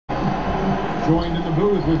Joined in the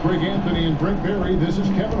booth with Greg Anthony and Brent Berry, this is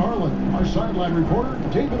Kevin Harlan. Our sideline reporter,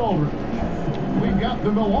 David Aldridge. We've got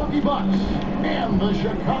the Milwaukee Bucks and the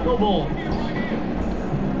Chicago Bulls.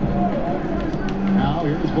 Now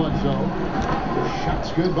here's Bledsoe.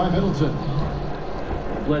 Shot's good by Middleton.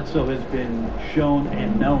 Bledsoe has been shown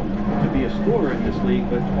and known to be a scorer in this league,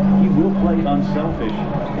 but he will play unselfish.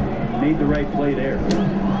 He made the right play there. And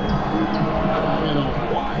a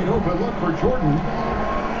wide open look for Jordan.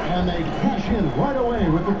 And they cash in right away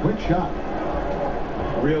with a quick shot.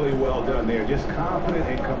 Really well done there. Just confident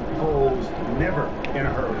and composed, never in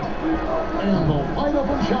a hurry. And the wide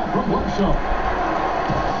open shot from Bledsoe.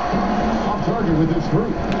 Off target with his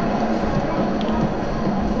through.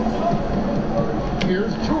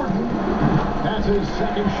 Here's Jordan. That's his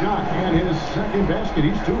second shot and his second basket.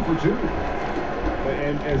 He's 2 for 2.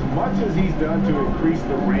 And as much as he's done to increase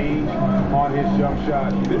the range on his jump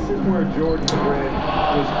shot, this is where Jordan's bread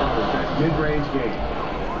is buttered. That mid-range game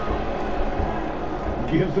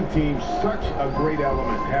gives the team such a great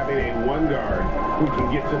element, having a one guard who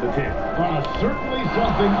can get to the 10. Certainly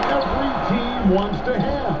something every team wants to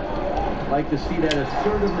have. Like to see that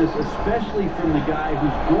assertiveness, especially from the guy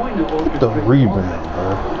who's going to orchestrate the rebound,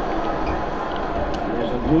 bro.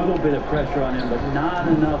 There's a little bit of pressure on him, but not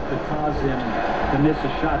enough to cause him to miss a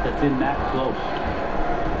shot that's in that close.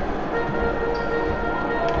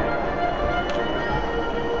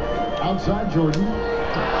 Outside Jordan.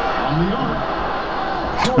 On the arc.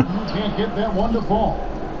 Jordan can't get that one to fall.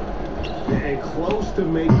 And close to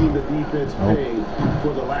making the defense pay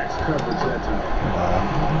for the lax coverage that time.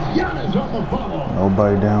 Giannis on the follow.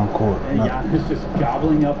 Nobody down court. And Giannis just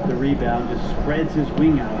gobbling up the rebound, just spreads his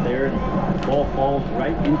wing out there, and the ball falls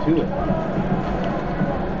right into it.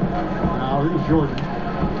 Now here's Jordan.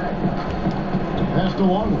 Pass to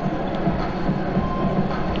Longley.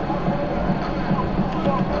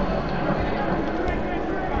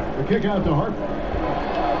 The kick out to Hart.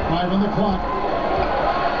 5 on the clock.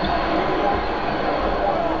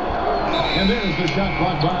 And there's the shot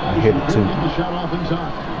clock by. Hit it too. Get the shot off in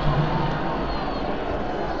time.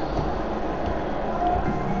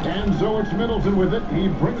 And so it's Middleton with it. He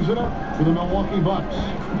brings it up for the Milwaukee Bucks.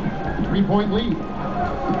 3-point lead.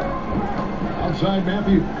 Outside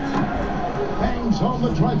Matthews. Bangs home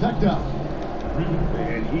the trifecta.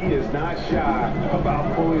 And he is not shy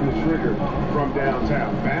about pulling the trigger from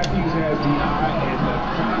downtown. Matthews has the eye and the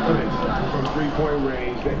confidence from three-point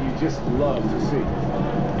range that you just love to see.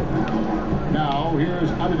 Now here's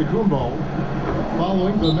Antetokounmpo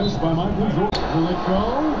following the miss by Michael Jordan. Will it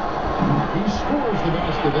go? He scores the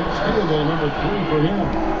basket. That's field goal number 3 for him.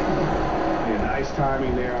 Yeah, nice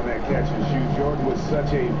timing there on that catch and shoot. Jordan with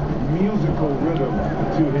such a musical rhythm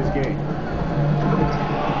to his game.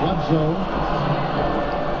 Bledsoe.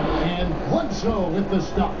 And Bledsoe with the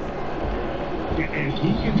stop. And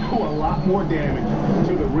he can do a lot more damage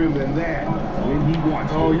to the rim than that when he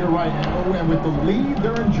wants to. Oh, you're right. Oh, and with the lead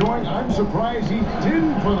they're enjoying, I'm surprised he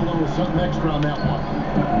didn't put a little something extra on that one.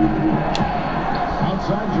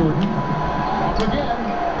 Outside Jordan. Up again.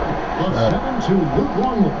 The 7-2 Luke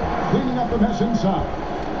Longley cleaning up the mess inside.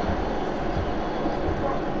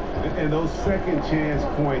 And those second chance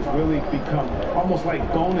points really become almost like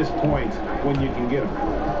bonus points when you can get them.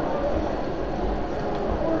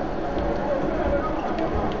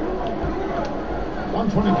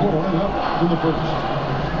 124 and up in the first.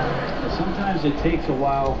 Sometimes it takes a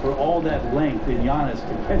while for all that length in Giannis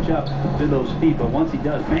to catch up to those feet, but once he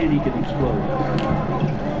does, man, he can explode.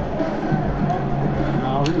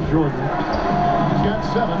 Now here's Jordan. He's got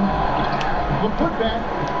 7. The putback.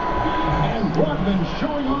 And Rodman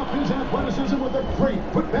showing off his athleticism with a great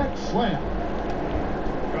putback slam.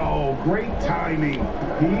 Oh, great timing.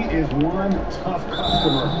 He is one tough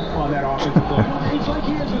customer on that offensive play. It's like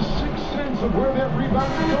he has a sixth sense of where that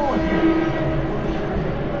rebound is going.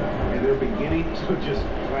 And they're beginning to just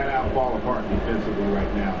flat out fall apart defensively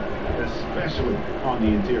right now, especially on the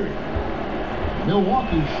interior.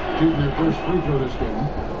 Milwaukee's shooting their first free throw this game.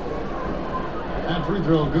 That free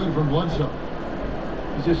throw good from Bledsoe.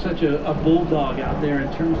 He's just such a bulldog out there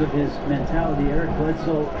in terms of his mentality. Eric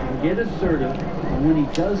Bledsoe can get assertive, and when he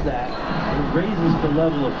does that, it raises the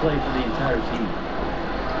level of play for the entire team.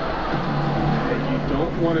 And you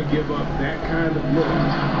don't want to give up that kind of look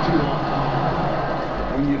too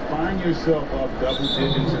often. When you find yourself up double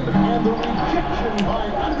digits in the... And the rejection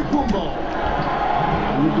by Antetokounmpo.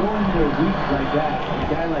 When you go into a week like that,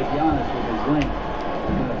 a guy like Giannis with his length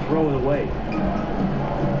is going to throw it away.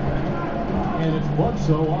 And it's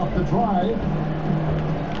Bledsoe off the drive.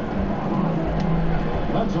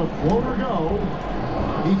 Lets a floater go.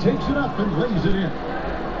 He takes it up and lays it in.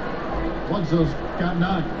 Bledsoe's got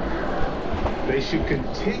 9. They should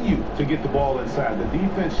continue to get the ball inside. The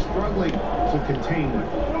defense struggling to contain them.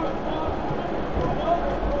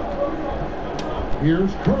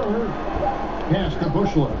 Here's Kerr. Pass to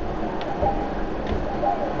Bushler.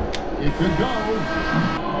 It could go.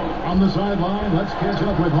 On the sideline, let's catch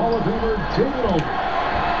up with Hall of Famer David Over.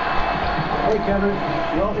 Hey, Kevin.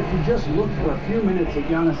 Well, if you just look for a few minutes at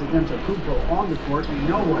Giannis Antetokounmpo on the court, you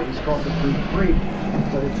know why he's called the Greek Freak.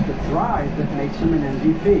 But it's the drive that makes him an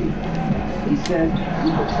MVP. He said,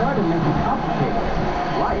 people try to make it complicated.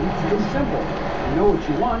 Life is simple. You know what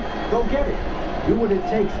you want, go get it. Do what it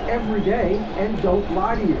takes every day, and don't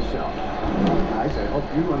lie to yourself. Guys, I hope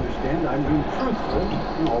you understand I'm being truthful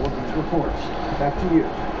in all of these reports. Back to you.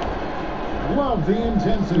 Love the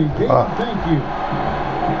intensity, Dave. Thank you.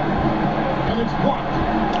 And it's blocked.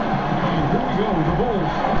 And here we go. The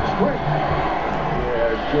Bulls straight.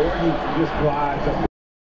 Yeah, Jordan just glides up.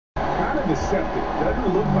 Kind of deceptive.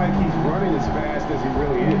 Doesn't look like he's running as fast as he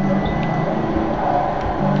really is.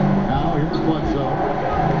 Now here's Bledsoe.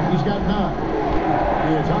 He's got 9.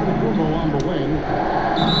 It's Antetokounmpo on the wing.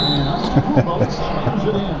 And Antetokounmpo slams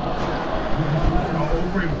it in. Oh,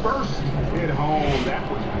 reverse hit home. That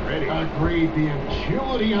was ready. Agreed. The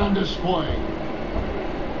agility on display.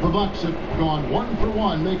 The Bucks have gone 1 for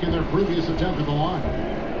 1, making their previous attempt at the line.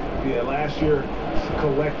 Yeah, last year,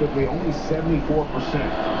 collectively, only 74%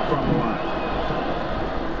 from the line.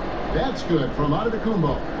 That's good from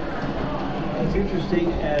Antetokounmpo. It's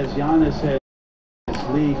interesting, as Giannis said, this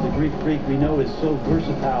league, the Greek Freak, we know is so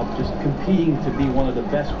versatile, just competing to be one of the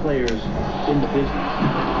best players in the business.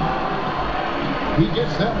 He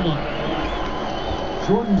gets that one.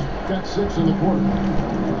 Jordan's got 6 in the quarter.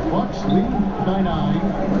 Bucks lead by 9.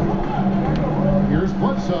 Here's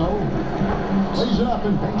Bledsoe. Plays it up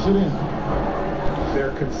and banks it in.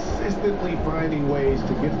 They're consistently finding ways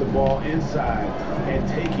to get the ball inside and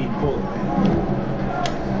taking full advantage.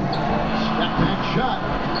 Step back shot.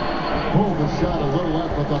 Pulled the shot a little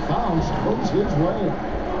left, but the bounce goes his way.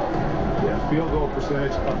 Yeah, field goal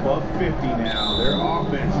percentage above 50 now. Their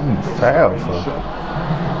offense. Foul.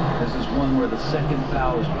 This is one where the second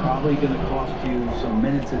foul is probably going to cost you some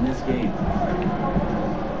minutes in this game.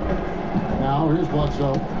 Now here's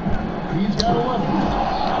Bledsoe. He's got 11.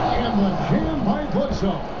 And the jam by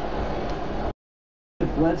Bledsoe.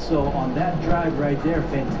 Bledsoe on that drive right there,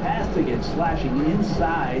 fantastic at slashing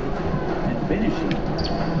inside and finishing.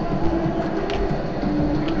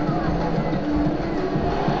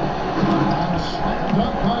 Slammed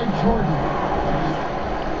up by Jordan.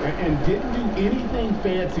 And didn't do anything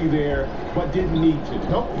fancy there, but didn't need to.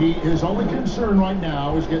 Nope, his only concern right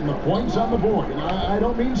now is getting the points on the board. And I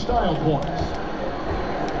don't mean style points.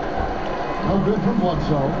 No good from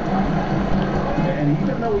Bledsoe. And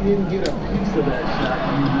even though he didn't get a piece of that shot,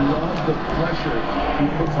 you love the pressure he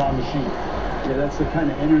puts on the shooter. Yeah, that's the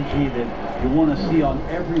kind of energy that you want to see on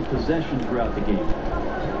every possession throughout the game.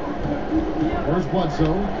 There's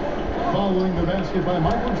Bledsoe. Following the basket by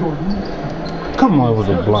Michael Jordan. Come on, it was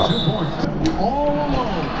a block. 2 points. All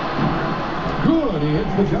alone. Good. He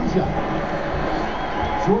hits the jump shot.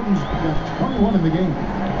 Jordan's got 21 in the game.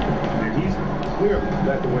 And he's clearly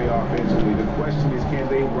led the way offensively. The question is, can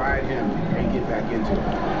they ride him and get back into it?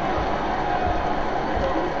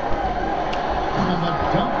 And the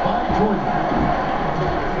dump by Jordan.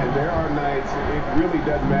 And there are nights, it really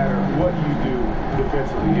doesn't matter what you do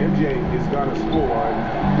defensively. MJ is going to score,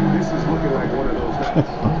 and this is looking like one of those nights.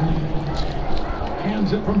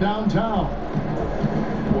 Hands it from downtown.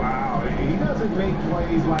 Wow, he doesn't make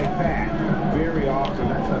plays like that very often.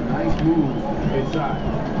 That's a nice move inside.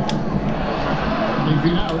 20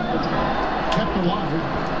 feet out. Kept alive.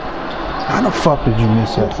 How the fuck did you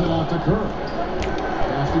miss Puts that? it out to Kerr.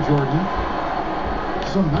 Pass to Jordan.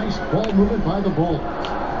 Some nice ball movement by the Bulls.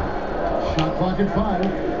 Shot clock at 5.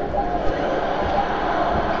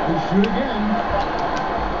 They shoot again.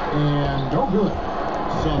 And no good.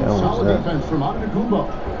 Some solid defense from Antetokounmpo.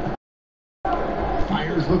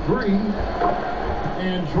 Fires the 3.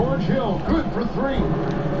 And George Hill, good for 3.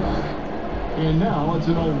 And now it's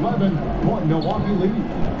an 11-point Milwaukee lead.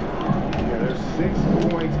 Yeah, there's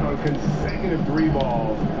 6 points on consecutive 3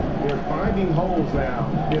 balls. They're finding holes now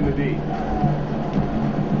in the D.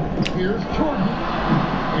 Here's Jordan.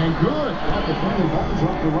 And good. Got the friendly bounce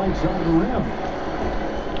off the right side of the rim.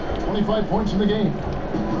 25 points in the game.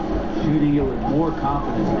 Shooting it with more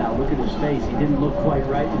confidence now. Look at his face. He didn't look quite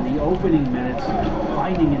right in the opening minutes.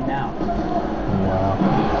 Finding it now. Wow.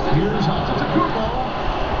 Here's Antetokounmpo.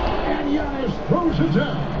 And Giannis throws it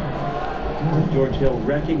down. George Hill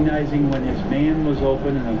recognizing when his man was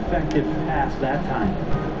open, an effective pass that time.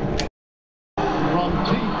 From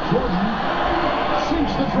deep, Jordan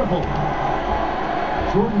sinks the triple.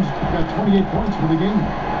 Jordan's got 28 points for the game.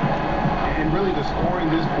 And really the scoring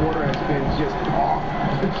this quarter has been just off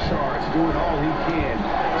the charts, doing all he can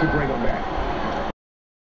to bring them back.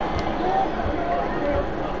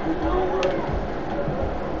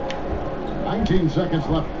 Seconds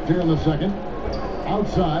left here in the second.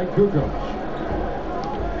 Outside, Kukoc.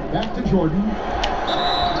 Back to Jordan.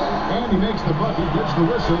 And he makes the bucket, gets the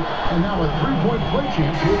whistle, and now a three-point play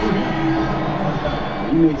chance here for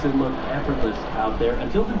him. He makes it look effortless out there.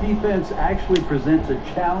 Until the defense actually presents a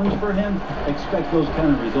challenge for him, expect those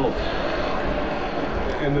kind of results.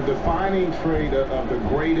 And the defining trait of the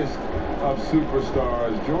greatest of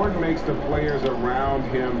superstars, Jordan makes the players around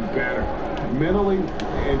him better. Mentally,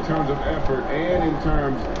 in terms of effort, and in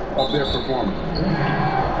terms of their performance.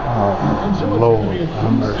 Oh, Lord,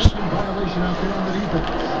 have mercy. Violation out there on the defense.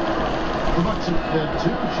 The Bucks have had 2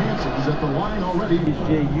 chances at the line already.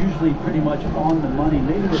 Jay usually pretty much on the money.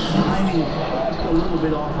 Maybe the timing just a little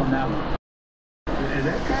bit off on that one. And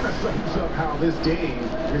that kind of sums up how this game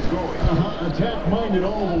is going. Attack-minded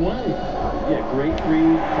all the way. Yeah, great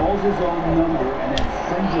three, calls his own number, and then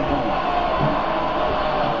sends it home.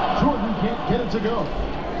 Jordan can't get it to go.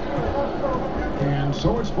 And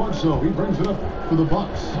so it's Bledsoe. He brings it up for the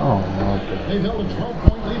Bucks. Oh, no. They've held a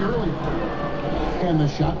 12-point lead earlier. And the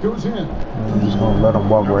shot goes in. I'm just going to let him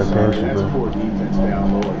walk right past you, That's bro. poor defense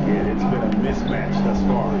down low again. It's been a mismatch thus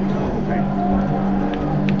far.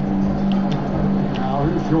 Now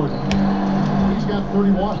here's Jordan. He's got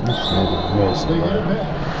 31. This nigga missed, They get it bro. back.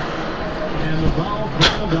 And the foul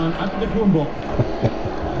called on Antetokounmpo.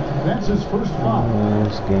 That's his first foul.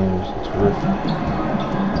 This game is terrific.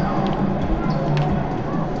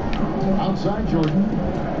 Outside Jordan.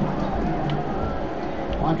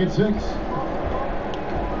 Clock at 6.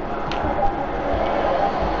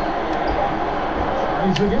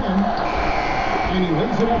 Tries again. And he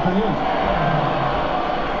lays it up and in.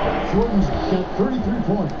 Jordan's got 33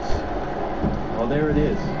 points. Well, there it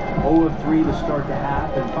is. 0 of 3 to start the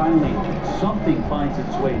half, and finally something finds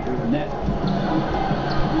its way through the net.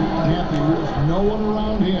 Matthews, no one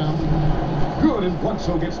around him. Good, and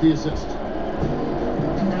Bledsoe gets the assist.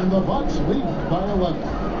 And the Bucks lead by 11.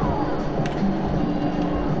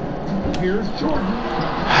 Here's Jordan.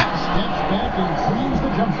 Steps back and cleans the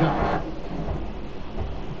jump shot.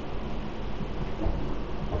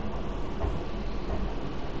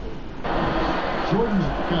 Jordan's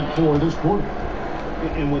got 4 this quarter.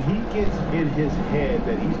 And when he gets in his head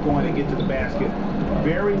that he's going to get to the basket,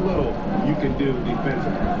 very little you can do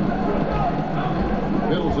defensively.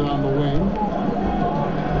 Middleton on the wing.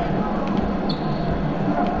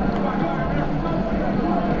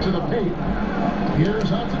 To the paint. Here's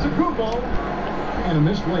Antetokounmpo. And a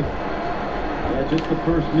missed layup. Yeah, just the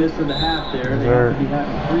first miss of the half there. They have to be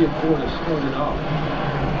having 3 or 4 to start it off.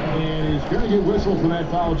 And he's going to get whistled for that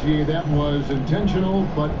foul, G. That was intentional,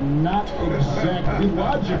 but not exactly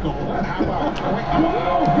logical. How about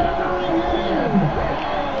hammering it in?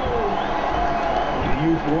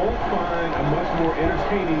 You won't find a much more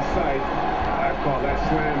entertaining sight. I call that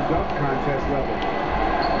slam dunk contest level.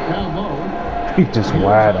 Down low. He's just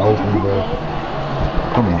wide open, bro.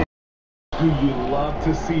 Come on. Do you love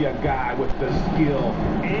to see a guy with the skill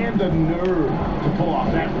and the nerve to pull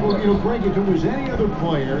off that? Well, you know, Greg, if it was any other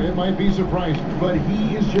player, it might be surprising, but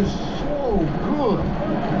he is just so good.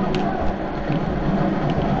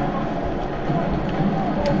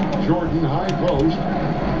 Jordan, high post.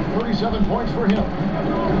 37 points for him.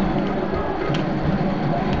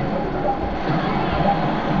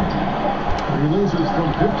 Releases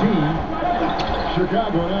from 15.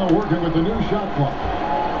 Chicago now working with the new shot clock.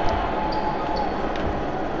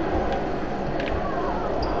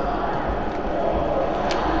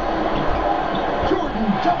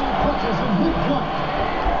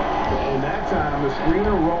 And that time, the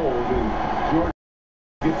screener rolls, and Jordan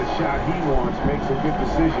gets the shot he wants, makes a good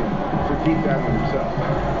decision to keep that one himself.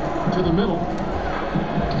 To the middle.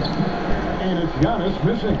 And it's Giannis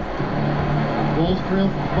missing. Bulls trail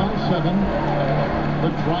by 7. The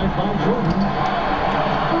drive by Jordan.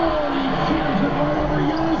 Oh, he tears it right over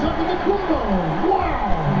Giannis up in the Antetokounmpo.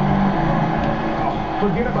 Wow!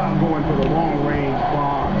 Forget about going for the long-range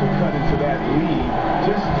bomb to cut into that lead.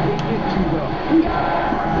 Just take it to the hoop.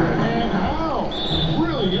 And how?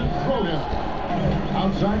 Brilliant throwdown.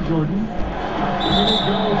 Outside Jordan. And it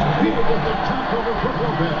goes deep with the top over Brook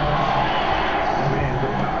Lopez. Man, the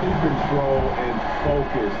body control and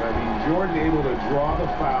focus. I mean, Jordan able to draw the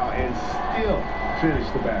foul and still finish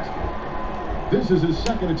the basket. This is his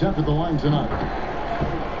second attempt at the line tonight.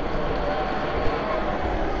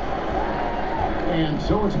 And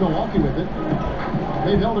so it's Milwaukee with it.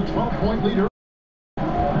 They've held a 12-point lead.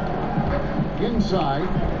 inside.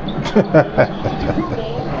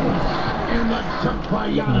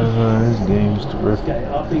 This game's This terrific. guy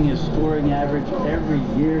upping his scoring average every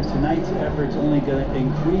year. Tonight's effort's only going to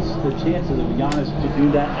increase the chances of Giannis to do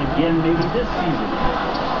that again maybe this season.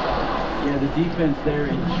 Yeah, the defense there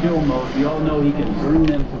in chill mode. We all know he can burn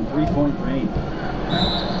them from three-point range.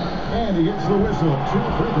 And he gets the whistle. 2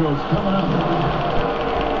 free throws coming up.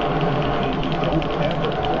 Don't ever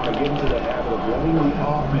want to get into the habit of letting the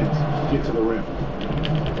offense get to the rim.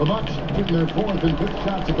 The Bucks getting their 4th and 5th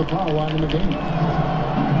shots at the foul line in the game.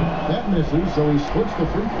 That misses, so he splits the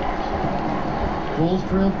free throws. Bulls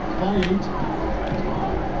trail by 8.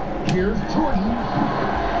 Here's Jordan.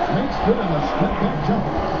 Makes good on a step-back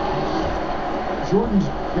jumper. Jordan's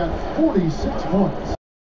got 46 points.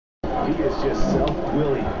 He is just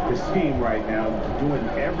self-willing his team right now, doing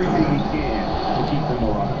everything he can to keep them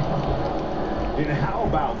alive. And how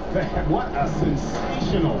about that? What a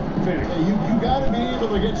sensational finish. Hey, you got to be able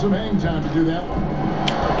to get some hang time to do that one.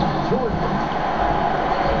 Jordan.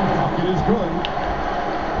 It is good.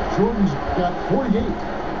 Jordan's got 48.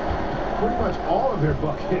 Pretty much all of their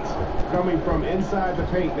buckets coming from inside the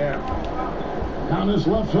paint now. Down his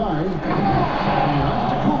left side.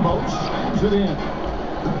 Antetokounmpo slams it in.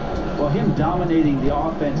 Well, him dominating the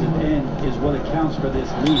offensive end is what accounts for this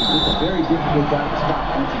lead. It's a very difficult guy to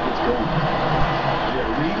stop once he gets going.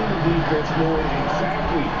 Reading the defense, knowing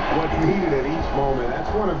exactly what's needed at each moment.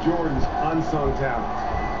 That's one of Jordan's unsung talents.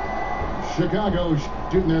 Chicago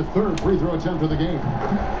shooting their 3rd free throw attempt of the game.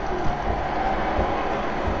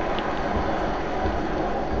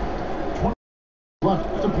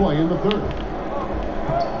 Left to play in the 3rd.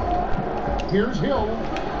 Here's Hill.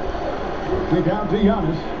 Kick out to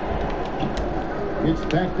Giannis. It's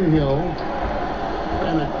back to Hill.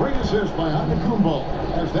 And a great assist by Antetokounmpo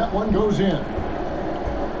as that one goes in.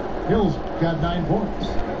 Hill's got 9 points.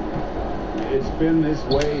 It's been this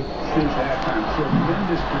way since halftime.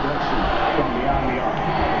 Tremendous production from beyond the arc.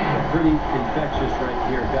 Pretty infectious right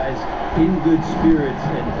here, guys. In good spirits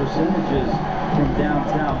and percentages from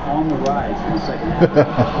downtown on the rise in the second half. I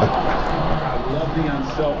love the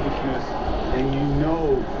unselfishness, and you know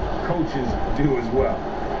coaches do as well.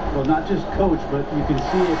 Well, not just coach, but you can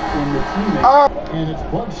see it in the teammates. And it's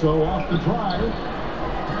Bledsoe off the drive.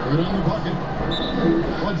 Put it on the bucket.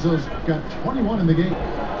 Bledsoe's got 21 in the game.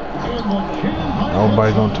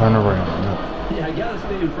 Nobody's gonna turn around. No. Yeah, I gotta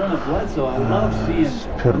stay in front of Bledsoe. I love seeing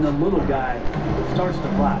when the little guy starts to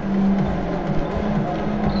fly.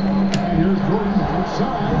 And here's Jordan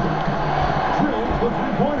outside. Drill the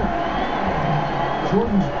three-pointer.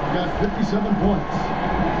 Jordan's got 57 points.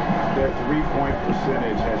 Their three-point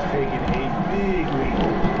percentage has taken a big leap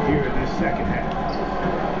here in this second half.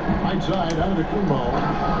 Right side, Antetokounmpo.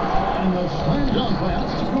 And the slam dunk by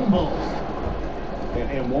Antetokounmpo.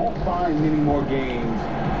 And won't find many more games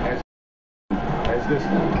as this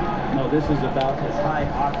one. No, this is about as high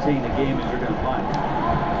octane a game as you're going to find.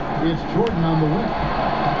 It's Jordan on the wing.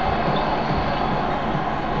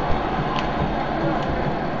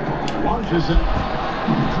 Launches it.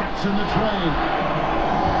 Trips in the train.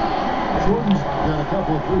 Jordan's got a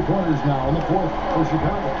couple of three-pointers now in the 4th for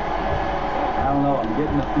Chicago. I don't know. I'm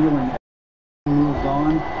getting the feeling as he moves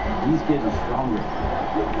on, he's getting stronger.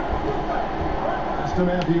 To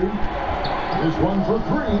Matthew. This one for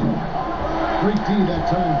 3. Great D that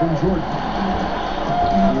time from Jordan.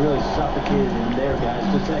 He really suffocated him there, guys.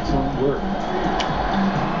 Just excellent work.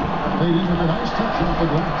 Laid in with a nice touch off the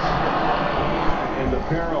glass. And the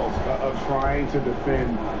perils of trying to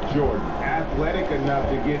defend Jordan. Athletic enough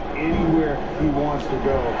to get anywhere he wants to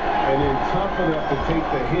go, and then tough enough to take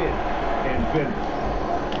the hit and finish.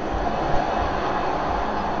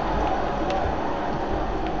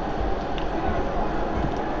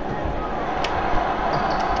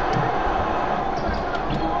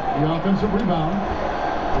 The offensive rebound.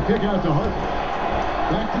 The kick out to Hart.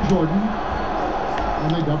 Back to Jordan.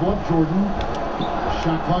 And they double up Jordan.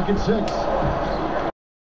 Shot clock at 6.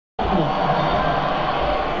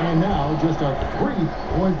 And now just a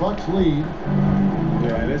 3-point Bucks lead.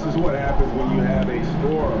 Yeah, this is what happens when you have a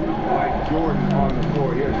scorer like Jordan on the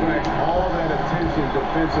floor. He attracts all that attention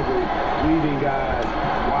defensively, leaving guys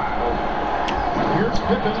wide open. Here's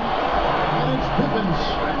Pippen. And it's Pippen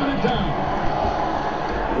slamming it down.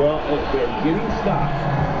 Well, they're getting stops,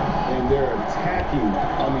 and they're attacking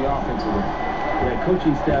on the offensive end. Yeah,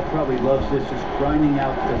 coaching staff probably loves this, just grinding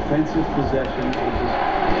out defensive possessions, which is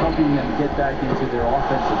helping them get back into their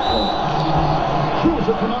offensive flow. Shoots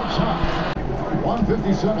it from outside.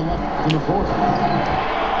 1:57 left in the 4th.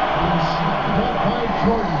 And snapped up by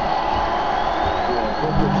Jordan. Yeah,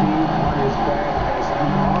 put the team on his back, as he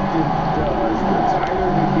often does. The tighter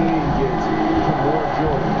the game gets,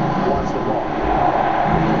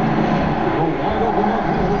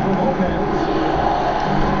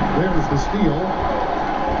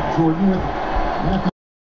 Jordan with Matthew.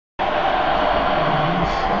 Slammed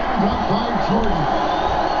up by Jordan.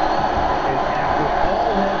 And after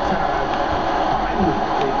all that time, finally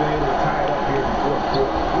they've been able to tie it up here in the fourth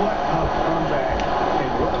quarter. What a comeback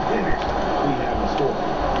and what a finish we have in store.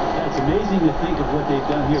 It's amazing to think of what they've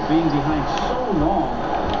done here, being behind so long.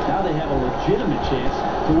 Now they have a legitimate chance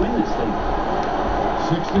to win this thing.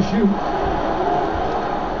 6 to shoot.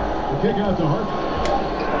 The kick out to Harper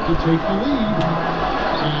to take the lead.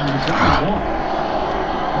 And the shot is blocked.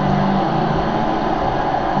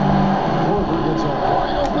 Korver gets a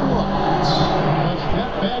wide open look. The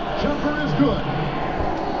step back jumper is good.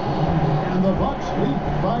 And the Bucks lead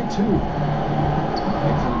by 2.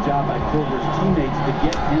 Excellent job by Korver's teammates to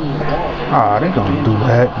get him the ball. Ah, they gonna do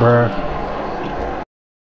that, bruh.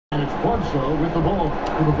 And it's Bledsoe with the ball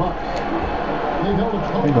for the Bucks. They held a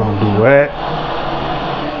They gonna do that.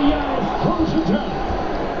 And Giannis throws it down.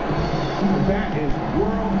 That is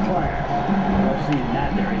world class. I've seen that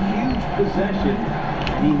there. A huge possession,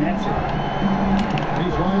 and he nets it.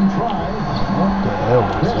 Baseline try. What the hell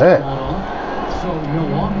was that? So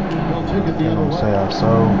Milwaukee, they'll take it the They other don't say way. I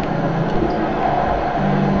so.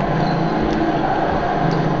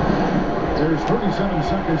 There's 37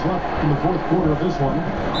 seconds left in the fourth quarter of this one.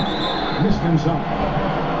 Missed inside.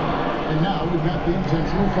 And now we've got the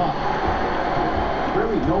intentional foul.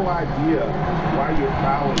 Really no idea why you're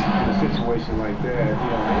fouling in a situation like that. You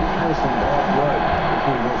know, maybe there's some bad blood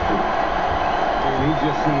between those two. And he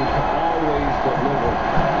just seems to always deliver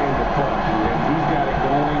in the clutch. And he's got it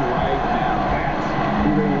going right now. That's who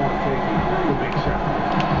they want taking the big shot.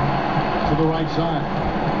 To the right side.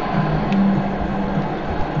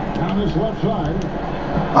 On this left side.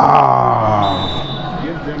 Ah.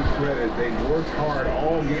 Give them credit. They've worked hard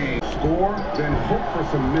all game. Score, then hope for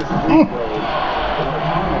some missed free throws. Or a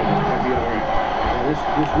turnover at the other end. Well, this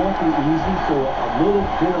won't be easy, so a little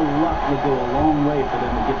bit of luck will go a long way for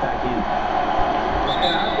them to get back in.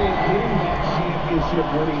 And I think hitting that championship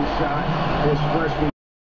winning shot his freshman,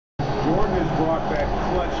 Jordan has brought that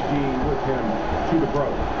clutch gene with him to the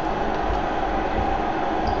pros.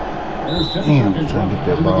 There's 10 Damn, seconds trying to left get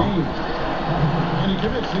that in the ball. game. And he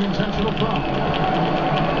commits the intentional foul.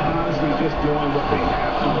 Honestly, just doing what they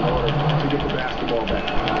have to in order to get the basketball back.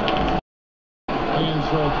 And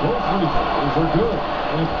so both free throws are good.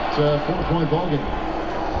 It's a 4-point ball game.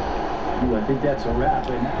 Ooh, I think that's a wrap,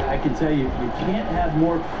 and I can tell you, you can't have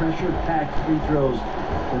more pressure-packed free throws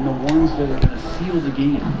than the ones that are going to seal the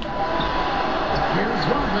game. Here's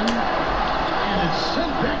Rodman, and it's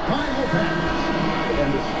sent back by Lopez. And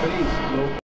the space,